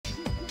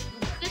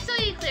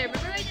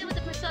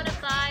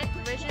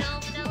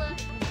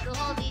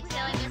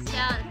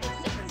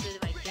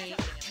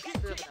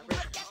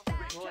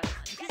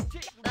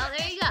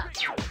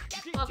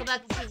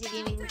back to CG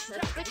Gaming. A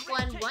quick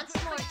one once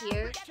more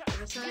here. The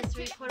Persona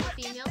 3 Portable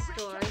Female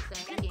Story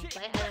Fantasy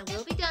Gameplay, and it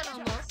will be done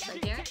almost, I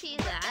guarantee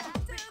that.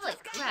 Holy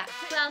crap.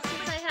 Well,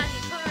 since I have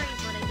Yukari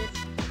when I did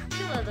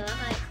 2 of them,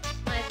 I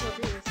might as well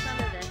do some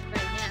of it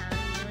right now.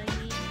 You know what I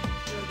mean?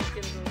 We'll just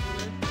give it a little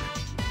blue.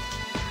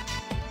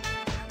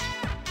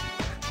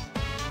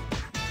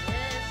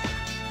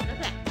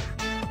 Okay.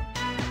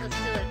 Let's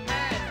do it.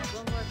 Alright,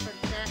 one more for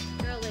that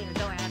girl later.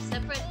 Don't worry, I have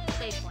separate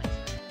save points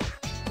for it.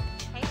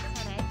 Hey,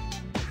 Kotone.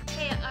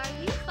 Hey, are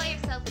you by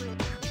yourself? We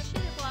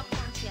should walk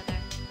home together.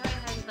 Sorry I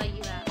had to invite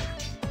you out.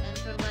 And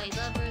for my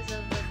lovers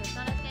of the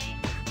Persona game,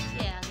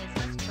 yeah, it's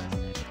much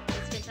closer.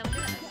 Let's spend time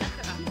together.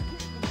 After all.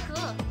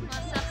 Cool. Want to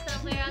stop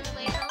somewhere on the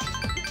way home?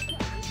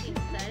 You seem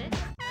excited.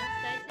 I'm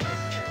excited too.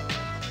 Sure.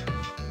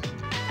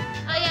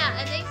 Oh yeah,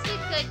 and next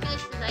week I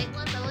finished the night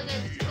ones. I'm only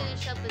going to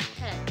finish up with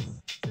pets.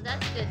 So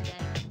that's a good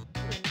thing.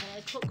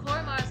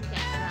 Koromaru's a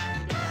guest, so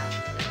I'm gonna get that.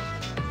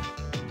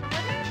 I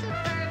wonder if the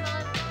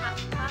Koromaru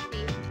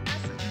coffee has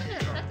some kind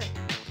of effect.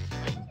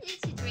 I've been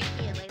into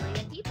drinking it lately,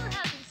 and people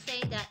have been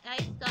saying that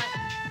I've got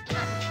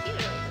not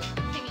computer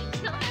lately. I mean,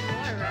 tell me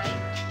more, right?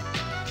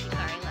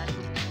 Yukari laughed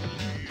irritably.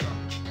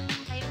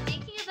 I am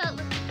thinking about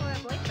looking for a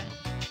boyfriend.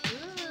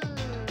 Ooh.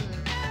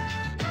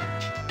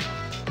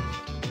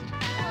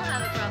 You won't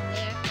have a problem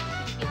there.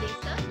 You think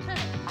so?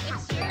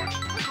 It's true.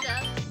 What's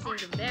up?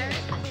 Seems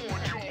embarrassed, but it is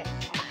happening.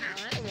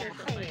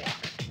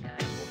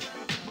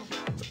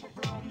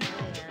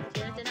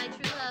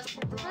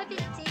 I've been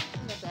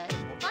thinking about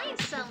finding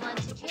someone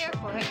to care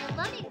for and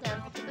loving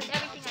them with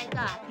everything I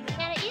got.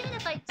 And even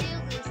if I do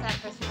lose that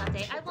person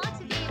someday, I want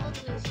to be able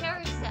to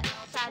cherish that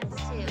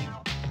sadness too.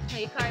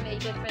 Yukari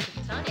made good friends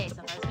with Kotone so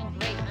far. It's been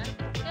great, huh?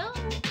 No,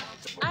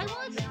 I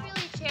want to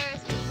really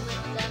cherish being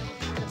with them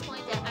to the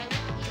point that I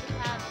won't even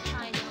have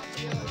time to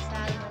feel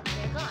sad when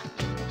they're gone.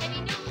 I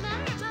mean, no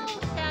matter how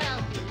sad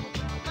I'll be,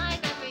 my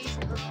memories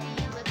of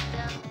being with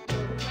them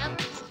will never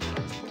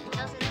disappear. It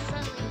doesn't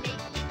suddenly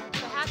make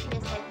the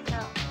happiness I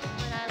felt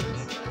when I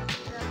was with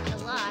them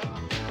alive.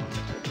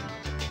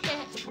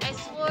 I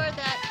swore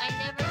that I'd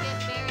never get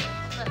married,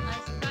 but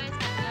I'm surprised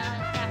at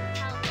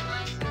how the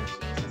mind's been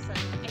changed so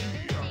suddenly. I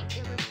didn't think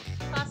it was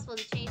possible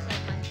to change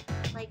that much.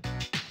 Like,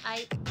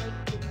 I think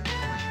it's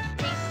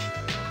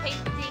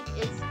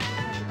because of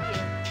you.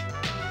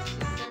 It's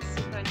just sense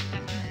super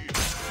attraction.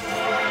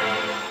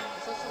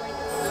 It's also like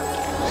a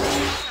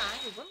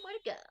time with 1 more to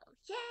go.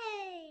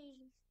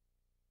 Yay!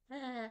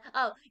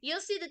 Oh,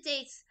 you'll see the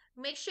dates.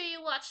 Make sure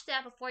you watch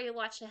that before you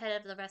watch ahead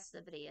of the rest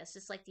of the videos,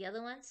 just like the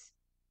other ones.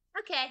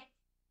 Okay,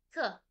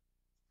 cool.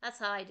 That's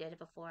how I did it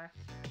before.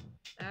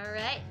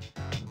 Alright.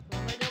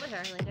 I'm gonna go with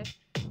her later.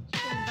 She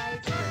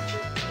invited to a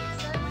good date,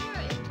 so I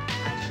wonder if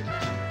I should go.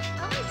 I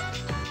always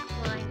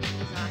declined in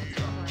these offers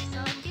before, so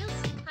it feels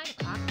kind of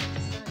awkward to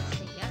suddenly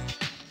say yes.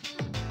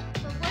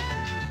 But what do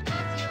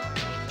you do on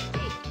a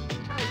date?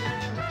 Oh, you gotta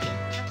go with me.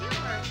 I feel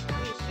more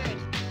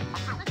reassured.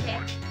 Okay,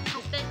 so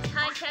spend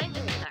time chatting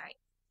with Yukari,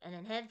 and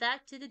then head back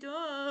to the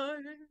door.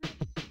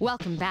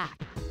 Welcome back.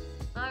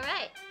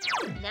 Alright,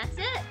 and that's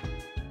it.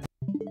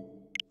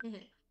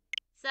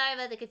 Sorry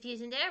about the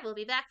confusion there. We'll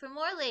be back for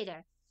more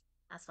later.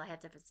 That's why I have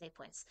different save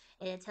points.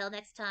 And until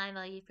next time,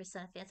 all you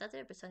Persona fans out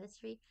there, Persona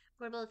 3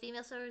 Portable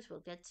Female Servers,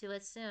 we'll get to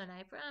it soon,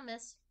 I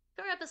promise.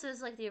 Current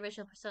episodes like the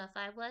original Persona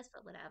 5 was,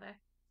 but whatever.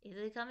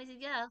 Easy come, easy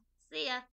go. See ya!